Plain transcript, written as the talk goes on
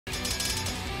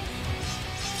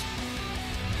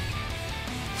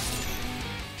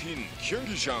in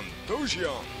경기장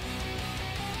도시형.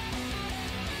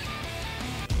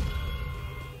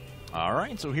 All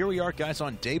right, so here we are, guys,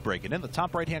 on Daybreak, and in the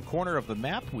top right-hand corner of the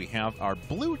map, we have our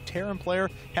blue Terran player.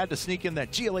 Had to sneak in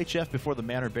that GLHF before the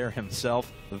Manor Bear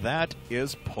himself. That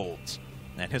is Polt.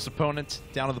 And his opponent,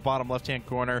 down in the bottom left-hand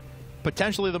corner,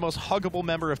 potentially the most huggable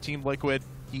member of Team Liquid.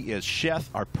 He is Sheth,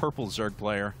 our purple Zerg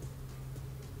player.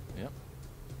 Yep.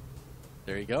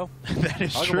 There you go. That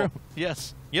is huggable. true.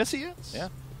 Yes. Yes, he is. Yeah.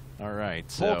 All right.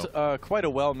 So. Polt, quite a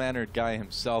well-mannered guy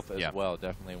himself as well.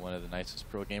 Definitely one of the nicest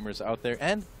pro gamers out there.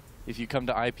 And if you come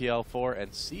to IPL 4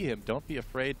 and see him, don't be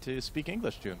afraid to speak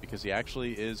English to him, because he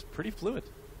actually is pretty fluent.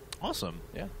 Awesome.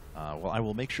 Yeah. Well, I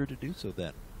will make sure to do so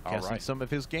then. Casting right. some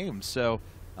of his games. So,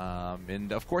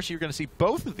 and of course, you're going to see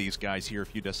both of these guys here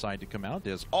if you decide to come out.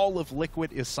 As all of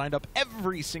Liquid is signed up.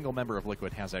 Every single member of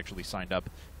Liquid has actually signed up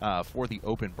for the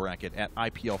open bracket at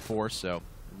IPL 4. So,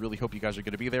 really hope you guys are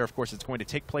going to be there. Of course, it's going to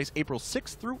take place April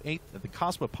 6th through 8th at the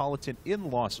Cosmopolitan in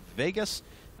Las Vegas.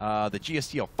 The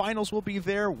GSTL Finals will be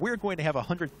there. We're going to have a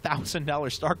 $100,000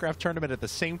 StarCraft tournament at the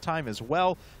same time as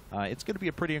well. It's going to be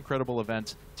a pretty incredible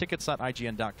event.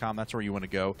 Tickets.ign.com, that's where you want to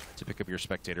go to pick up your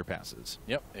spectator passes.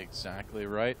 Yep, exactly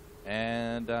right.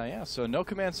 And, yeah, so no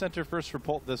command center first for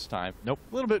Polt this time. Nope.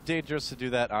 A little bit dangerous to do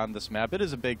that on this map. It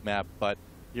is a big map, but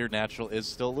your natural is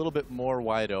still a little bit more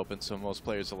wide open, so most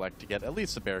players elect to get at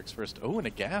least the barracks first. Oh, and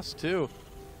a gas, too.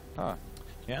 Huh.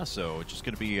 Yeah, so it's just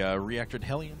going to be reactored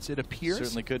Hellions, it appears.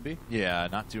 Certainly could be. Yeah,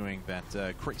 not doing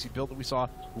that crazy build that we saw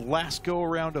last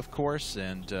go-around, of course.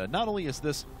 And not only is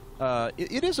this,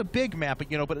 it is a big map,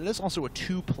 but it is also a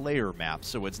two-player map.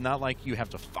 So it's not like you have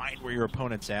to find where your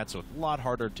opponent's at. So it's a lot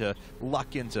harder to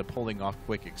luck into pulling off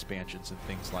quick expansions and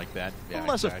things like that. Yeah,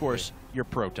 unless, of course, you're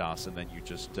Protoss, and then you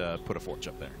just put a Forge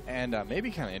up there. And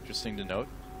maybe kind of interesting to note,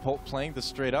 Polt playing the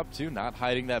straight up too, not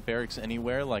hiding that barracks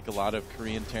anywhere like a lot of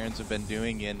Korean Terrans have been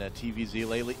doing in TVZ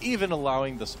lately, even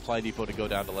allowing the supply depot to go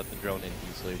down to let the drone in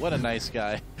easily. What a nice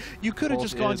guy. You could have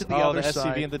just gone to the other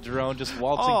side. The SCV and the drone just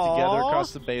waltzing together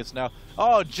across the base now.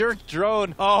 Oh, jerk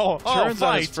drone. Turns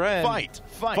on his friend. Fight.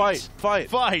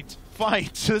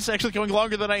 This is actually going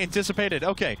longer than I anticipated.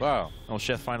 Okay. Wow. Well,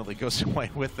 Sheth finally goes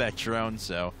away with that drone,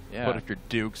 so put up your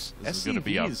dukes. This is going to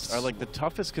be up. SCVs are like the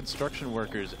toughest construction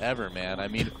workers ever, man. I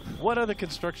mean, what other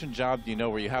construction job do you know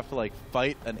where you have to like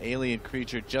fight an alien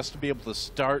creature just to be able to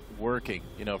start working,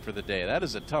 for the day? That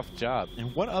is a tough job.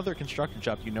 And what other construction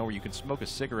job do you know where you can smoke a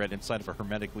cigarette inside of a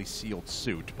hermetically sealed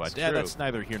suit? But that's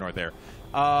neither here nor there.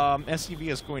 SCV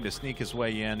is going to sneak his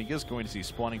way in. He is going to see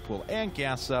spawning pool and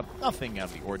gas up. Nothing out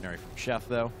of the ordinary from Sheth,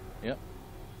 though. Yep.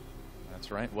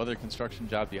 That's right. What other construction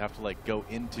job do you have to like go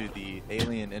into the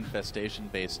alien infestation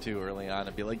base too early on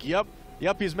and be like, yep,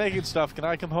 he's making stuff. Can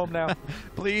I come home now?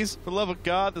 Please, for the love of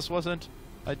God, this wasn't.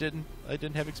 I didn't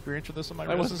have experience with this on my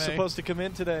resume. I wasn't supposed to come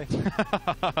in today.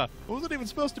 I wasn't even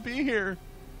supposed to be here.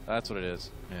 That's what it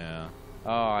is. Yeah.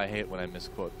 Oh, I hate when I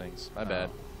misquote things. My bad.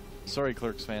 Sorry,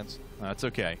 Clerks fans. It's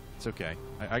okay. It's okay.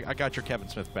 I got your Kevin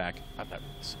Smith back. I'm not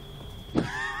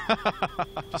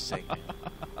just saying.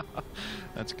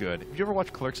 That's good. Have you ever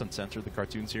watched Clerks Uncensored, the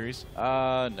cartoon series?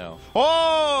 No.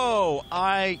 Oh!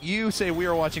 You say we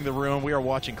are watching The Room. We are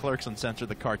watching Clerks Uncensored,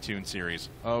 the cartoon series.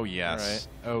 Oh, yes.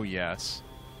 All right. Oh, yes.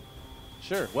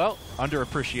 Sure. Well,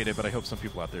 underappreciated, but I hope some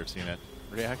people out there have seen it.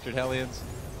 Reactored Hellions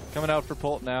coming out for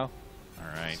Polt now. All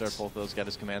right. TSL.Polt's got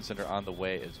his command center on the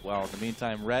way as well. In the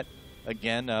meantime, Rhett,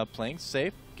 again, playing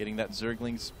safe, getting that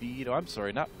Zergling speed. Oh, I'm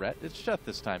sorry, not Rhett. It's Sheth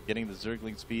this time. Getting the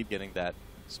Zergling speed, getting that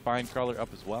Spine Crawler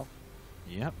up as well.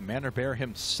 Yep, Manor Bear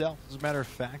himself, as a matter of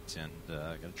fact, and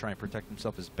going to try and protect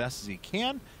himself as best as he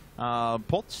can.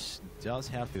 Polt does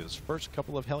have his first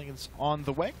couple of Hellions on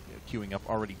the way, queuing up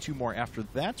already 2 more after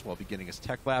that. While beginning his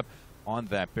tech lab on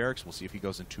that barracks. We'll see if he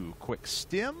goes into quick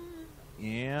stim,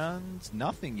 and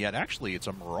nothing yet. Actually, it's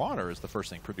a Marauder is the first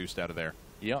thing produced out of there.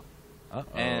 Yep.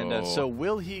 And so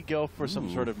will he go for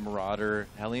some sort of Marauder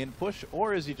Hellion push,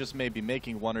 or is he just maybe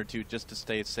making 1 or 2 just to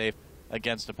stay safe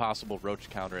against a possible Roach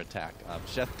counterattack?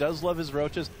 Sheth does love his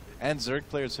Roaches, and Zerg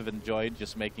players have enjoyed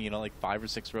just making, like 5 or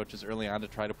 6 Roaches early on to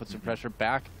try to put some pressure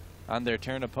back on their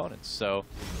Terran opponents. So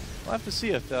we'll have to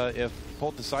see if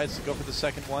Polt decides to go for the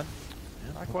second one.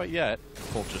 Not quite yet.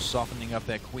 Polt just softening up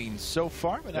that Queen so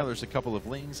far, but now there's a couple of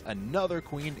lanes, another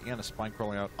Queen, and a Spine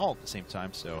crawling out all at the same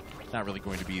time, so not really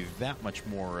going to be that much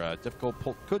more difficult.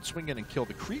 Polt could swing in and kill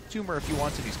the Creep Tumor if he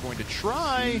wanted. He's going to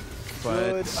try,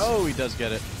 but... Oh, he does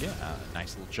get it. Yeah,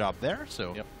 nice little job there.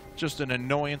 So just an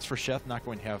annoyance for Sheth, not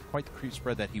going to have quite the creep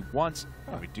spread that he wants.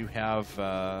 We do have,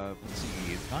 let's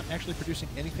see, not actually producing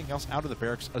anything else out of the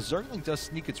barracks. A Zergling does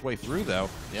sneak its way through, though,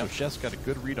 so Sheth's got a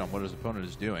good read on what his opponent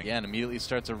is doing. Yeah, and immediately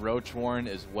starts a Roach Warren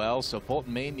as well, so Polt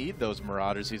may need those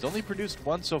Marauders. He's only produced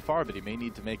one so far, but he may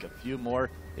need to make a few more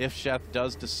if Sheth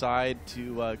does decide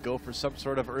to go for some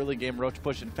sort of early game Roach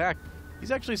push. In fact,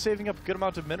 he's actually saving up a good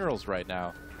amount of minerals right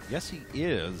now. Yes, he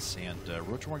is, and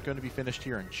Roach Warren going to be finished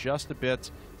here in just a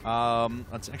bit.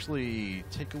 Let's actually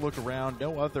take a look around.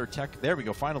 No other tech. There we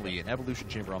go. Finally, an Evolution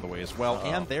Chamber on the way as well.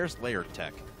 And there's layered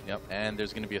tech. Yep, and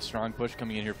there's going to be a strong push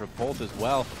coming in here for Polt as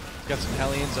well. Got some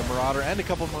Hellions, a Marauder, and a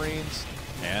couple Marines.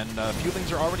 And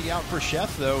Fuelings are already out for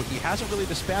Sheth, though. He hasn't really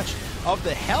dispatched of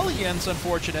the Hellions,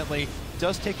 unfortunately.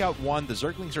 Does take out one. The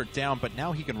Zerglings are down, but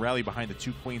now he can rally behind the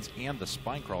 2 Queens and the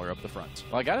Spinecrawler up the front.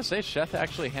 Well, I got to say, Sheth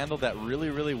actually handled that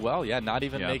really, really well. Yeah, not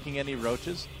even making any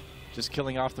Roaches. Just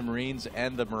killing off the Marines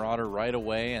and the Marauder right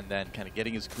away, and then kind of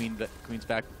getting his Queens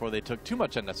back before they took too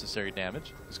much unnecessary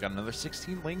damage. He's got another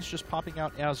 16 Lings just popping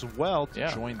out as well to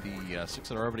join the 6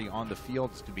 that are already on the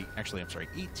field. It's going to be, actually, I'm sorry,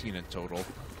 18 in total.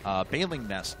 Bailing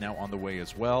Nest now on the way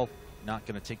as well. Not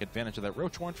going to take advantage of that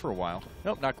Roach Warren for a while.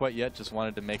 Nope, not quite yet. Just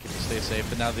wanted to make it to stay safe.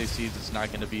 But now that he sees it's not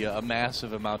going to be a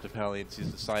massive amount of Hellions, he's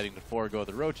deciding to forego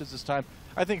the Roaches this time.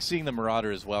 I think seeing the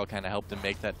Marauder as well kind of helped him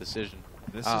make that decision.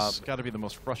 This has got to be the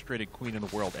most frustrated queen in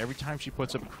the world. Every time she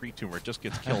puts up a creep tumor, it just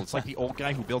gets killed. It's like the old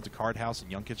guy who builds a card house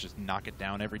and young kids just knock it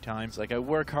down every time. It's like I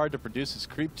work hard to produce this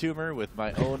creep tumor with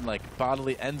my own like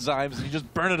bodily enzymes, and you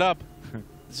just burn it up.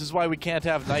 This is why we can't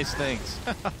have nice things.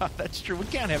 That's true. We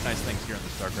can't have nice things here in the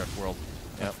StarCraft world,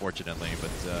 unfortunately.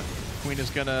 But Queen is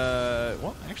going to,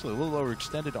 well, actually a little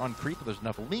overextended on creep, but there's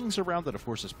enough Lings around that it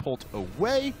forces Polt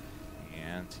away.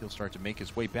 And he'll start to make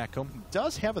his way back home. He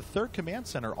does have a third command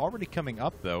center already coming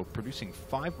up, though, producing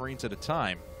 5 Marines at a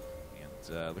time.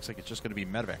 And looks like it's just going to be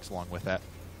Medivacs along with that.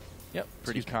 Yep,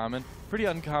 pretty common. Pretty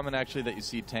uncommon, actually, that you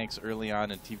see tanks early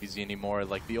on in TVZ anymore.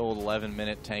 Like the old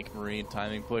 11-minute tank Marine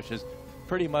timing push is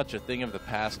pretty much a thing of the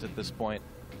past at this point.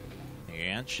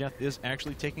 And Sheth is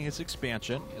actually taking his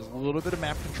expansion. He has a little bit of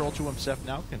map control to himself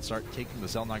now. Can start taking the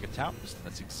Xel'Naga Towers.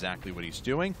 That's exactly what he's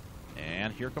doing.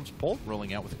 And here comes Polt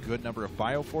rolling out with a good number of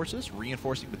Bioforces,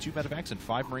 reinforcing the 2 Medivacs and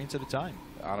 5 Marines at a time.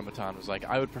 Automaton was like,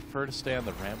 I would prefer to stay on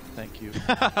the ramp, thank you.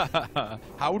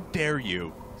 How dare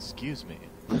you? Excuse me.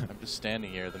 I'm just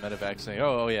standing here, the Medivac saying,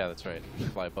 oh yeah, that's right.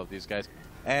 Fly above these guys.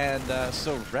 And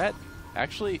so Rhett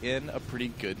actually in a pretty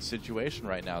good situation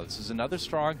right now. This is another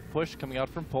strong push coming out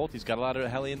from Polt. He's got a lot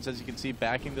of Hellions, as you can see,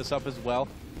 backing this up as well.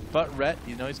 But Rhett,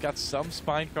 you know, he's got some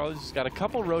Spinecrawlers, he's got a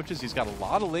couple Roaches, he's got a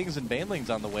lot of Lings and Banelings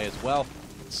on the way as well.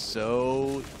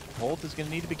 So Polt is going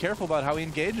to need to be careful about how he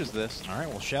engages this. All right,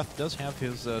 well, Sheth does have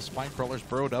his Spinecrawlers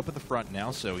burrowed up at the front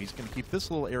now, so he's going to keep this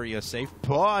little area safe.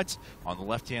 But on the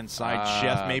left-hand side,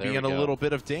 Sheth may be in a little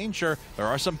bit of danger. There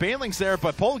are some Banelings there,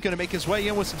 but Polt going to make his way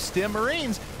in with some Stim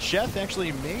Marines. Sheth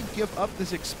actually may give up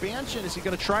this expansion. Is he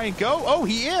going to try and go? Oh,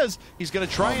 he is! He's going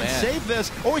to try and save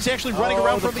this. Oh, he's actually running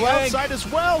around from the outside as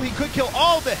well. He could kill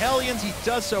all the Hellions. He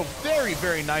does so very,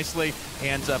 very nicely.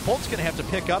 And Polt's going to have to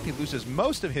pick up. He loses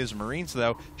most of his Marines,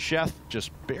 though. Sheth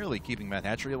just barely keeping Matt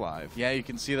Hatchery alive. Yeah, you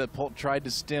can see that Polt tried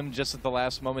to stim just at the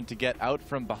last moment to get out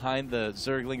from behind the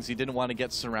Zerglings. He didn't want to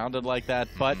get surrounded like that,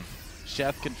 but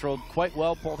Sheth controlled quite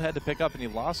well. Polt had to pick up, and he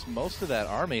lost most of that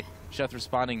army. Sheth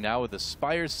responding now with the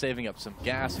Spires, saving up some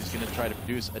gas. He's going to try to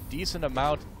produce a decent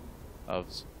amount of,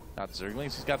 not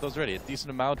Zerglings, he's got those ready, a decent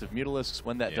amount of Mutalisks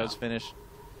when that does finish.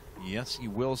 Yes, he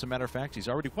will, as a matter of fact. He's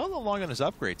already well along on his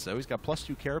upgrades, though. He's got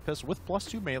 +2 Carapace with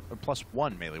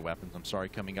 +1 melee weapons,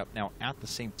 coming up now at the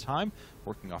same time,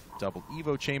 working off double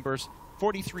Evo chambers.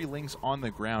 43 Lings on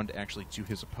the ground, actually, to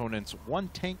his opponents. 1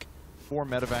 tank, 4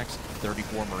 Medivacs,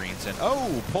 34 Marines. And,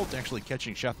 Polt actually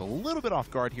catching Sheth a little bit off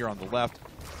guard here on the left,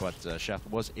 but Sheth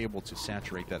was able to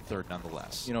saturate that third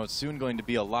nonetheless. You know, it's soon going to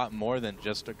be a lot more than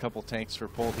just a couple tanks for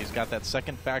Polt. He's got that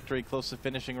second factory close to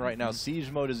finishing right now. Siege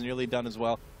mode is nearly done as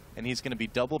well. And he's going to be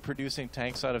double producing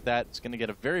tanks out of that. It's going to get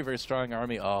a very, very strong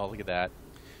army. Oh, look at that.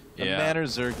 The Manor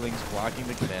Zerglings blocking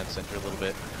the command center a little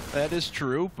bit. That is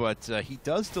true, but he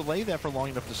does delay that for long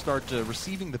enough to start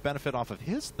receiving the benefit off of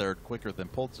his third quicker than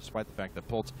Polt, despite the fact that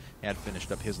Polt had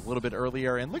finished up his a little bit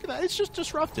earlier. And look at that. It's just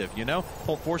disruptive, you know?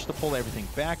 Polt forced to pull everything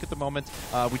back at the moment.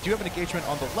 We do have an engagement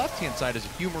on the left-hand side as a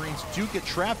few Marines do get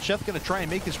trapped. Sheth going to try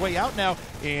and make his way out now.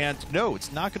 And no,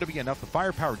 it's not going to be enough. The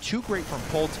firepower too great from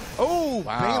Polt. Oh,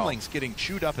 Banelings getting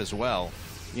chewed up as well.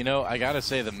 You know, I gotta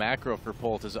say, the macro for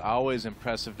Polt is always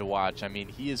impressive to watch. I mean,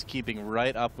 he is keeping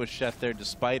right up with Sheth there,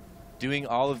 despite doing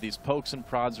all of these pokes and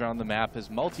prods around the map. His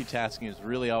multitasking has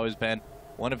really always been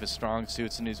one of his strong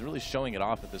suits, and he's really showing it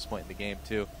off at this point in the game,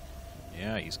 too.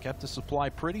 Yeah, he's kept the supply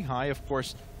pretty high, of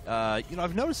course. You know,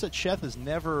 I've noticed that Sheth is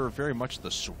never very much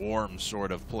the swarm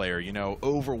sort of player. You know,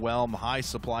 overwhelm, high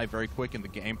supply very quick in the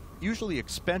game. Usually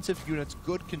expensive units,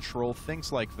 good control,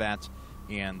 things like that.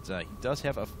 And he does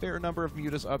have a fair number of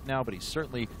mutas up now, but he's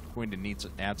certainly going to need to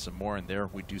add some more in there.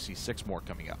 We do see 6 more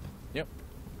coming up. Yep.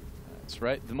 That's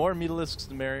right. The more mutalisks,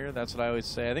 the merrier. That's what I always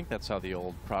say. I think that's how the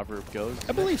old proverb goes.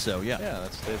 I believe so, yeah. Yeah,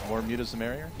 that's the more mutas, the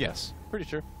merrier. Yes. Pretty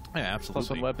sure. Yeah,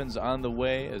 absolutely. +1 weapons on the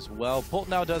way as well. Polt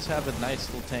now does have a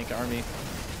nice little tank army.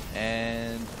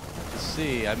 And let's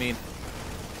see, I mean,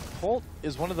 Polt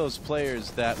is one of those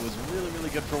players that was really, really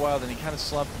good for a while, then he kind of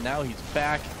slumped. Now he's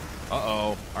back. Uh-oh.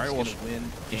 All right, well, win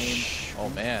game. Oh,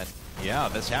 man. Yeah,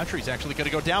 this hatchery is actually going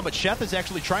to go down, but Sheth is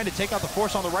actually trying to take out the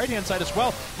force on the right-hand side as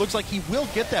well. Looks like he will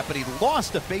get that, but he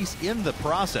lost a base in the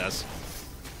process.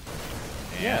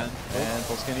 And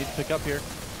Polt's going to need to pick up here.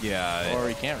 Yeah. Or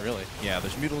he can't really. Yeah,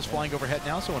 there's mutilas flying overhead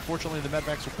now, so unfortunately the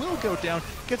medvacs will go down,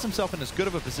 gets himself in as good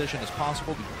of a position as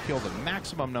possible to kill the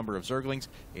maximum number of Zerglings,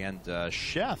 and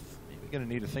Sheth maybe going to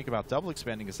need to think about double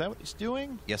expanding. Is that what he's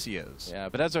doing? Yes, he is. Yeah,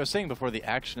 but as I was saying before, the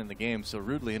action in the game so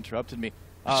rudely interrupted me.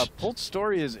 Polt's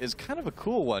story is kind of a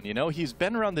cool one, you know? He's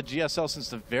been around the GSL since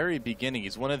the very beginning.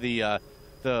 He's one of the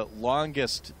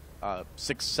longest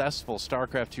successful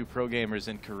StarCraft 2 pro gamers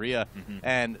in Korea.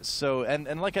 And so,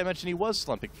 and like I mentioned, he was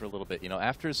slumping for a little bit. You know,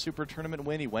 after his Super Tournament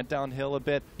win, he went downhill a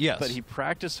bit. Yes. But he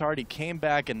practiced hard, he came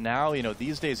back, and now, you know,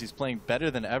 these days he's playing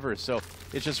better than ever. So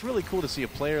it's just really cool to see a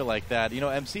player like that. You know,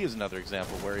 MC is another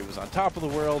example where he was on top of the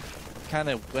world, kind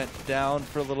of went down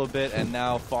for a little bit, and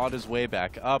now fought his way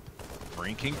back up.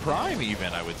 Marine King Prime,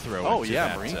 even, I would throw Oh, into yeah,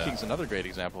 that, Marine King's another great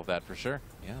example of that, for sure.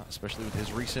 Yeah, especially with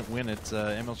his recent win at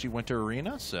MLG Winter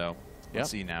Arena. So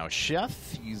let's see now.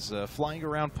 Sheth, he's flying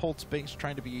around Polt's base,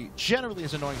 trying to be generally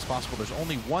as annoying as possible. There's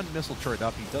only 1 missile turret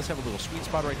up. He does have a little sweet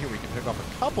spot right here where he can pick off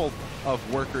a couple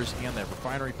of workers and that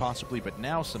refinery possibly, but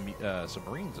now some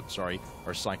Marines,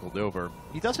 are cycled over.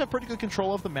 He does have pretty good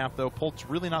control of the map, though. Polt's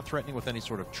really not threatening with any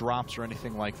sort of drops or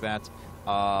anything like that.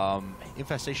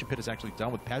 Infestation Pit is actually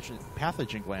done with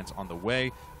pathogen glands on the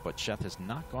way, but Sheth has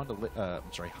not gone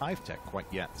to Hive Tech quite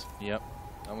yet. Yep.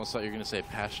 I almost thought you were going to say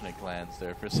passionate glands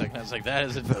there for a second. I was like, that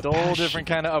is a whole different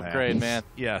kind of upgrade, man.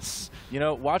 Yes. You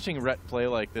know, watching Rhett play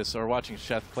like this, or watching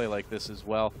Sheth play like this as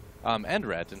well, and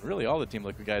Rhett, and really all the Team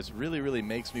Liquid guys, really, really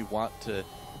makes me want to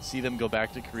see them go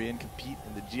back to Korea and compete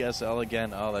in the GSL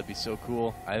again. Oh, that'd be so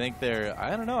cool. I think they're,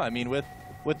 I don't know, I mean,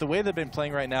 with the way they've been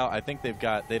playing right now, I think they'd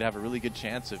have a really good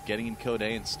chance of getting in Code A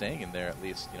and staying in there at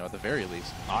least, you know, at the very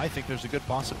least. I think there's a good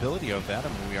possibility of that. I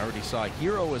mean, we already saw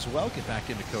Hero as well get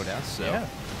back into Code S, so,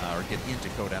 or get into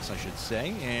Code S, I should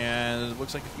say. And it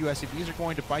looks like a few SCVs are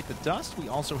going to bite the dust. We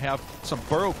also have some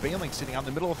Burrow Bailing sitting out in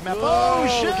the middle of the map. Oh,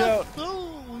 shit!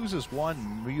 Oh, loses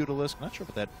 1 Mutalisk. Not sure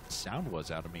what that sound was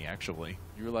out of me, actually.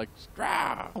 You were like,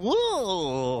 Scrah!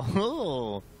 Whoa!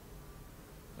 Whoa!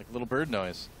 Like a little bird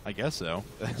noise. I guess so.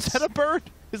 Is that a bird?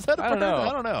 Is that a bird?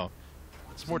 I don't know.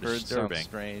 It's more disturbing. Sound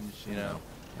strange, you know.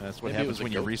 That's what happens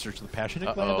when you research the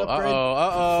passionate gland upgrade.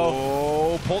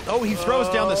 Polt. Oh, he throws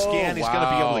down the scan. He's going to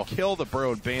be able to kill the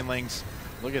Burrowed Banelings.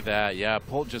 Look at that. Yeah,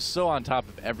 Polt just so on top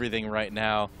of everything right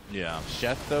now. Yeah.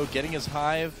 Sheth, though, getting his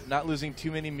Hive, not losing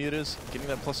too many mutas, getting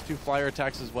that +2 flyer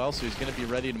attacks as well, so he's going to be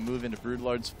ready to move into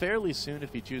Broodlords fairly soon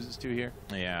if he chooses to here.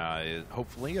 Yeah,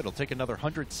 hopefully. It'll take another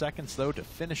 100 seconds, though, to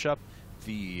finish up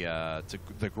the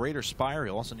Greater Spire.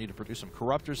 He'll also need to produce some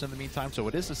Corruptors in the meantime, so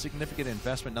it is a significant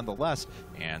investment nonetheless.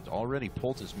 And already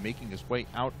Polt is making his way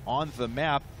out on the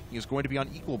map. He is going to be on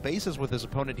equal basis with his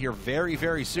opponent here very,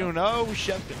 very soon. Oh,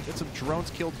 Sheth going to get some drones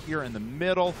killed here in the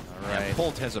middle. All right. And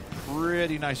Polt has a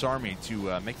pretty nice army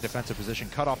to make a defensive position,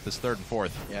 cut off this 3rd and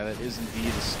 4th. Yeah, that is indeed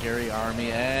a scary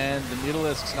army. And the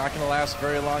Mutalisk's not going to last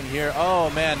very long here. Oh,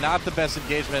 man, not the best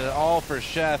engagement at all for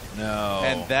Sheth. No.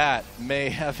 And that may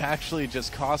have actually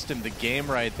just cost him the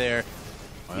game right there.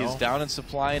 Well, he's down in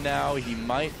supply now.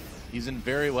 He's in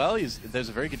very well. There's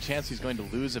a very good chance he's going to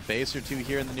lose a base or 2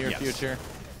 here in the near future.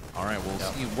 All right, we'll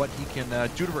see what he can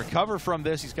do to recover from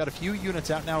this. He's got a few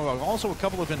units out now. Also, a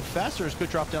couple of infestors could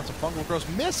drop down some fungal growths.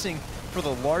 Missing for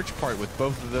the large part with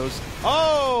both of those.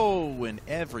 Oh, and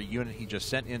every unit he just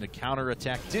sent in to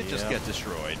counterattack did just get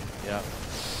destroyed. Yeah.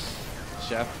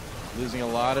 Sheth losing a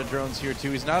lot of drones here,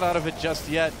 too. He's not out of it just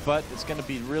yet, but it's going to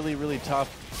be really, really tough.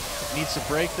 Needs to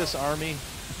break this army.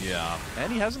 Yeah.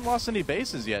 And he hasn't lost any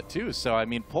bases yet, too. So, I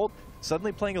mean, Polt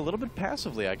suddenly playing a little bit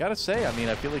passively, I gotta say. I mean,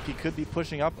 I feel like he could be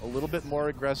pushing up a little bit more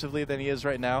aggressively than he is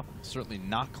right now. Certainly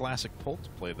not classic Polt to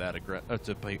play that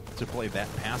to play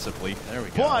that passively. There we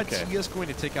go. But he is going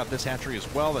to take out this hatchery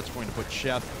as well. That's going to put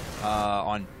Sheth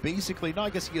on basically, no, I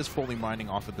guess he is fully mining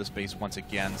off of this base once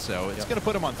again, so it's going to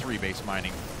put him on 3 base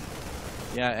mining.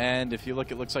 Yeah, and if you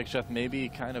look, it looks like Sheth may be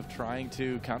kind of trying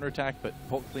to counterattack, but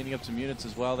Polt cleaning up some units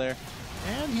as well there.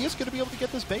 And he is going to be able to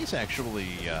get this base, actually.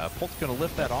 Polt's going to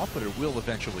lift that off, but it will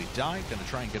eventually die. Going to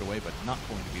try and get away, but not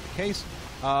going to be the case.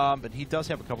 But he does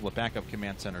have a couple of backup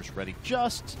command centers ready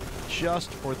just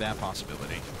for that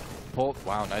possibility. Polt,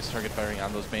 wow, nice target firing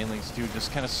on those banelings, too.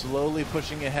 Just kind of slowly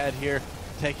pushing ahead here,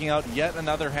 taking out yet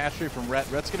another hatchery from Rhett.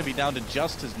 Rhett's going to be down to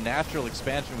just his natural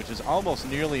expansion, which is almost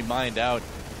nearly mined out.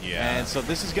 Yeah. And so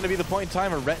this is going to be the point in time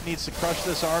where Rhett needs to crush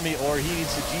this army, or he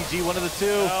needs to GG one of the two.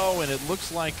 Oh, and it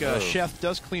looks like Sheth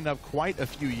does clean up quite a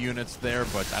few units there,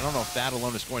 but I don't know if that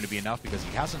alone is going to be enough because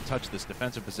he hasn't touched this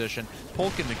defensive position.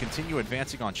 Polt can continue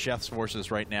advancing on Sheth's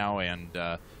forces right now, and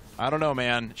I don't know,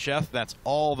 man. Sheth, that's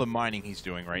all the mining he's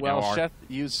doing right now. Well, Sheth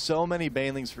used so many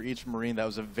banelings for each Marine. That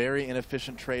was a very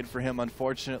inefficient trade for him,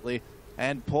 unfortunately.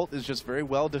 And Polt is just very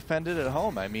well defended at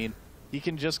home. I mean, he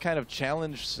can just kind of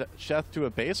challenge Sheth to a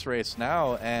base race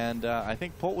now, and I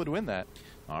think Polt would win that.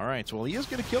 All right, so well, he is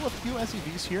going to kill a few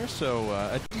SEVs here, so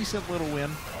a decent little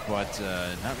win, but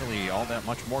not really all that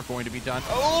much more going to be done.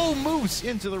 Oh, moves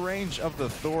into the range of the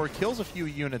Thor, kills a few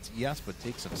units, yes, but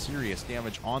takes some serious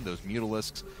damage on those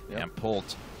Mutalisks. Yep. And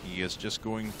Polt, he is just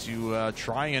going to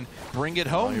try and bring it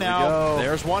home now.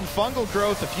 There's one fungal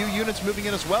growth, a few units moving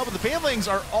in as well, but the banelings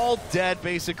are all dead,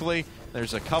 basically.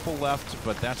 There's a couple left,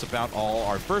 but that's about all.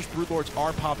 Our first Broodlords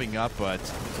are popping up, but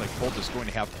it looks like Polt is going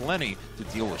to have plenty to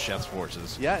deal with Sheth's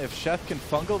forces. Yeah, if Sheth can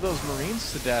fungal those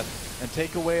Marines to death and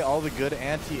take away all the good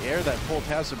anti-air that Polt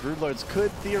has, the Broodlords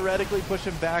could theoretically push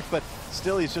him back, but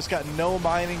still he's just got no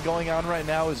mining going on right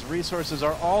now. His resources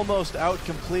are almost out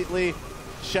completely.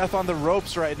 Sheth on the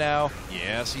ropes right now.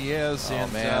 Yes, he is. Oh,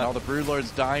 and man, all the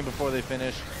Broodlords dying before they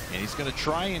finish. And he's going to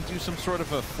try and do some sort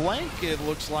of a flank, it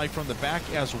looks like, from the back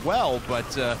as well, but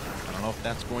I don't know if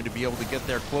that's going to be able to get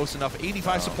there close enough.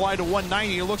 85 supply to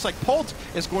 190. It looks like Polt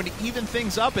is going to even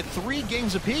things up at 3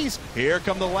 games apiece. Here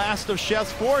come the last of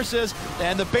Sheth's forces,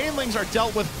 and the banelings are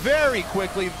dealt with very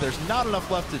quickly. There's not enough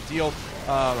left to deal.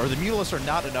 Or the Mutalisks are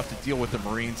not enough to deal with the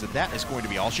Marines, and that is going to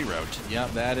be all she wrote. Yeah,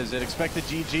 that is it. Expect the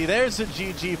GG. There's a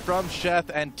GG from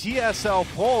Sheth, and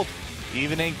TSL.Polt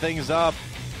evening things up.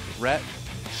 Rhett,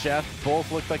 Sheth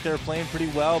both looked like they were playing pretty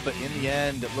well, but in the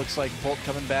end, it looks like Polt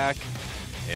coming back